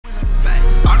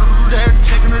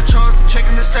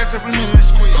checking the stats every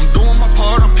minute. I'm doing my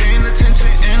part, I'm paying attention,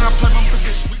 and I play my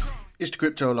position. It's the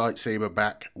Crypto Lightsaber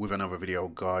back with another video,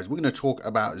 guys. We're going to talk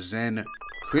about XEN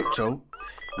crypto,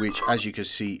 which, as you can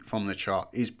see from the chart,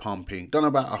 is pumping. Done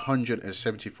about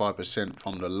 175%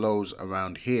 from the lows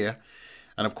around here.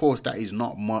 And of course, that is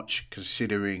not much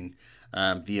considering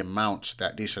the amounts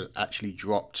that this has actually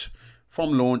dropped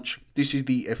from launch. This is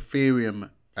the Ethereum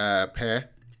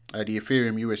pair, the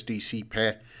Ethereum USDC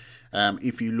pair.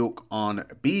 If you look on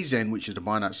XEN, which is the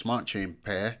Binance Smart Chain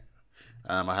pair,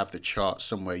 I have the chart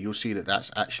somewhere, you'll see that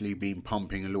that's actually been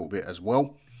pumping a little bit as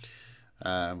well.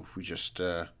 If we just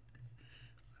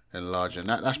enlarge on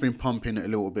that, that's been pumping a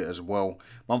little bit as well,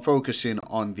 but I'm focusing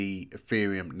on the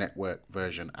Ethereum network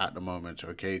version at the moment.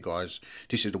 Okay guys,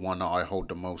 this is the one that I hold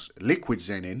the most liquid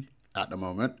XEN in at the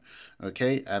moment.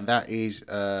 Okay, and that is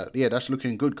yeah, that's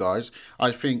looking good, guys.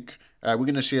 I think we're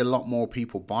going to see a lot more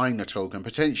people buying the token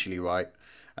potentially right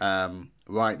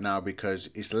now, because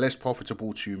it's less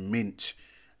profitable to mint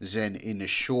XEN in the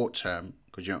short term,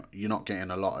 because you're not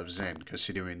getting a lot of XEN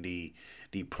considering the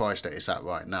price that it's at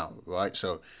right now, right?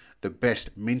 So the best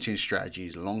minting strategy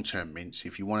is long-term mints.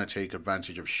 If you want to take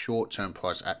advantage of short-term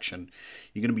price action,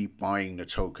 you're going to be buying the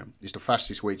token. It's the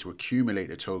fastest way to accumulate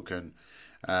the token,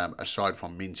 aside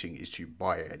from minting, is to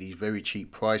buy it at these very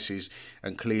cheap prices.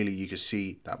 And clearly you can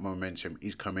see that momentum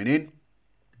is coming in.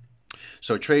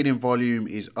 So trading volume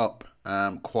is up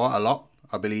quite a lot.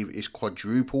 I believe it's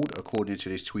quadrupled according to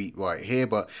this tweet right here.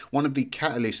 But one of the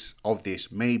catalysts of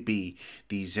this may be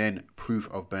the XEN proof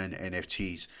of burn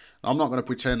NFTs. I'm not going to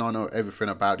pretend I know everything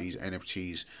about these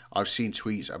NFTs. I've seen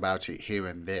tweets about it here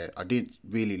and there. I didn't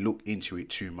really look into it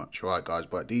too much, right guys?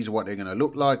 But these are what they're going to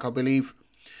look like, I believe.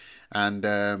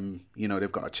 And you know,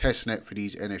 they've got a test net for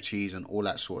these NFTs and all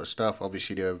that sort of stuff.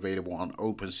 Obviously they're available on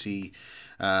OpenSea.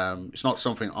 It's not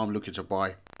something I'm looking to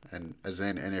buy and a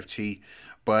XEN NFT,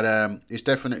 but it's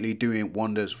definitely doing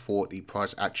wonders for the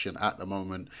price action at the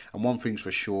moment. And one thing's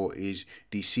for sure is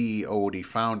the CEO, the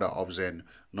founder of XEN,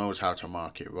 knows how to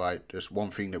market, right? Just one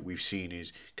thing that we've seen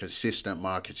is consistent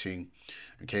marketing.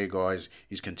 Okay guys,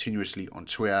 he's continuously on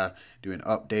Twitter doing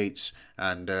updates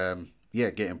and yeah,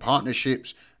 getting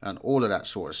partnerships and all of that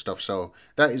sort of stuff. So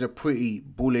that is a pretty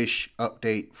bullish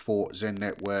update for XEN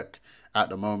network at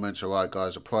the moment. All right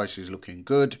guys, the price is looking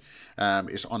good.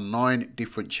 It's on 9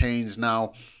 different chains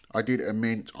now. I did a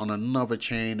mint on another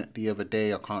chain the other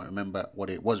day. I can't remember what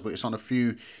it was, but it's on a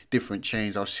few different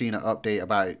chains. I've seen an update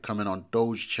about it coming on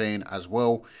Doge chain as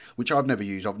well, which I've never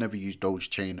used. I've never used Doge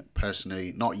chain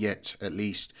personally, not yet at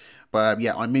least. But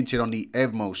yeah, I minted on the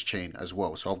Evmos chain as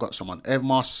well. So I've got some on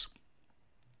Evmos.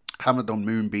 Haven't done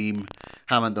Moonbeam,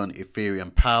 haven't done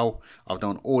Ethereum POW. I've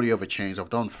done all the other chains. I've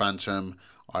done Phantom,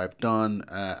 I've done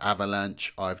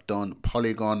Avalanche, I've done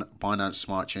Polygon, Binance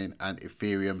Smart Chain, and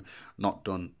Ethereum. Not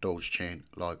done Doge chain,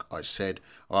 like I said.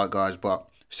 All right, guys, but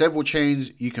several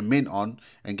chains you can mint on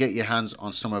and get your hands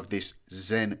on some of this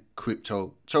XEN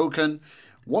crypto token.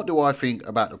 What do I think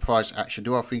about the price action?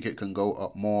 Do I think it can go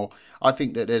up more? I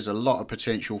think that there's a lot of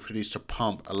potential for this to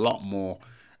pump a lot more.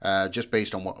 Just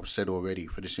based on what I've said already,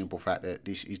 for the simple fact that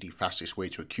this is the fastest way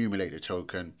to accumulate the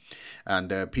token,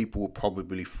 and people will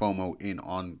probably FOMO in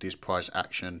on this price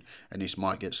action, and this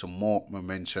might get some more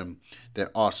momentum. There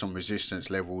are some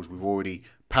resistance levels. We've already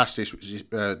passed this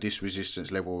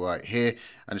resistance level right here,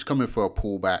 and it's coming for a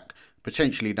pullback,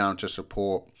 potentially down to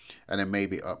support, and then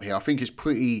maybe up here. I think it's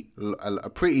a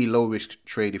pretty low risk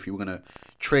trade if you were going to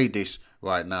trade this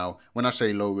right now. When I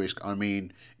say low risk, I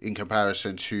mean in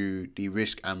comparison to the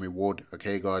risk and reward,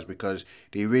 okay guys, because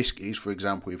the risk is, for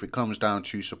example, if it comes down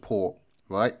to support,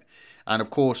 right? And of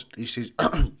course this is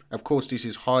this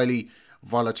is highly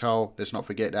volatile. Let's not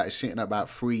forget that it's sitting at about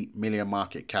 3 million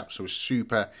market cap, so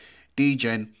super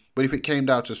degen. But if it came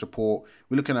down to support,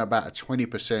 we're looking at about a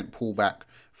 20% pullback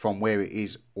from where it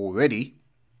is already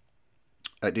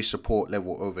at this support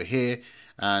level over here.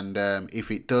 And if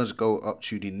it does go up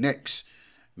to the next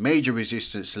major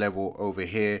resistance level over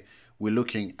here, we're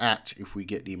looking at, if we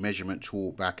get the measurement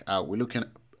tool back out, we're looking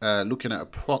at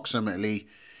approximately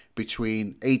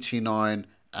between 89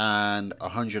 and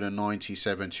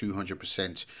 197,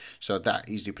 200%. So that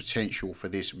is the potential for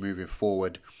this moving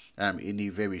forward in the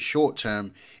very short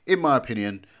term, in my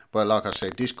opinion. But like I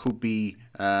said, this could be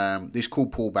this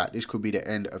could pull back. This could be the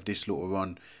end of this little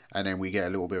run, and then we get a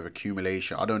little bit of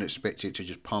accumulation. I don't expect it to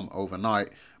just pump overnight,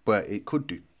 but it could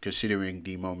do, considering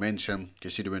the momentum,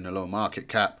 considering the low market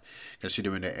cap,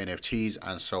 considering the NFTs,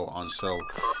 and so on. So,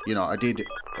 you know, I did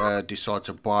decide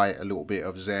to buy a little bit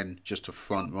of XEN just to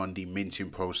front run the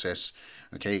minting process.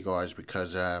 Okay, guys,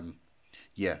 because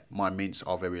yeah, my mints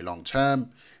are very long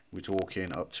term. We're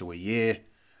talking up to a year.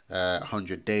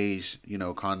 100 days, you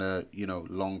know, kind of, you know,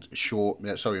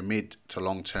 mid to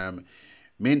long term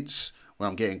mints, where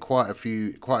I'm getting quite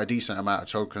a decent amount of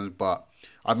tokens. But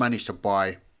I managed to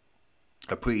buy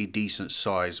a pretty decent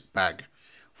size bag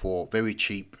for very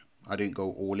cheap. I didn't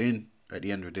go all in at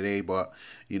the end of the day, but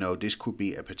you know, this could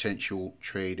be a potential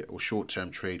trade or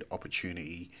short-term trade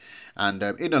opportunity. And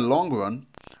in the long run,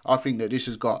 I think that this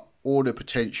has got all the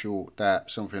potential that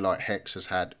something like Hex has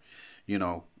had, you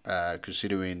know,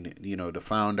 considering, you know, the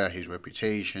founder, his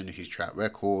reputation, his track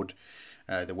record,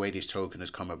 the way this token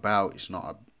has come about. It's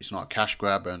not a cash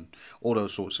grab and all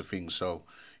those sorts of things. So,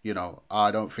 you know,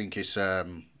 I don't think it's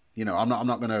you know, I'm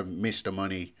not gonna miss the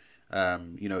money,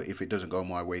 you know, if it doesn't go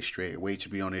my way straight away, to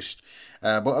be honest.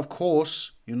 But of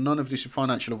course, you know, none of this is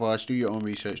financial advice. Do your own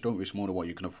research. Don't risk more than what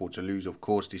you can afford to lose. Of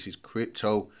course, this is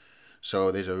crypto,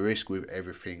 so there's a risk with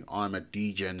everything. I'm a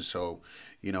degen, so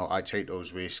you know, I take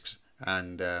those risks.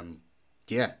 And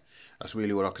yeah, that's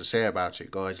really what I can say about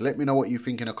it, guys. Let me know what you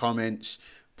think in the comments.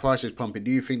 Price is pumping.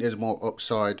 Do you think there's more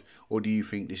upside, or do you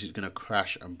think this is going to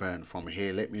crash and burn from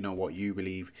here? Let me know what you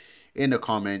believe in the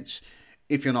comments.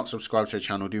 If you're not subscribed to the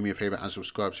channel, do me a favor and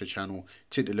subscribe to the channel.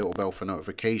 Tick the little bell for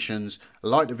notifications.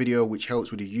 Like the video, which helps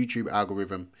with the YouTube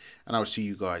algorithm. And I'll see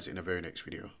you guys in the very next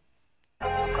video.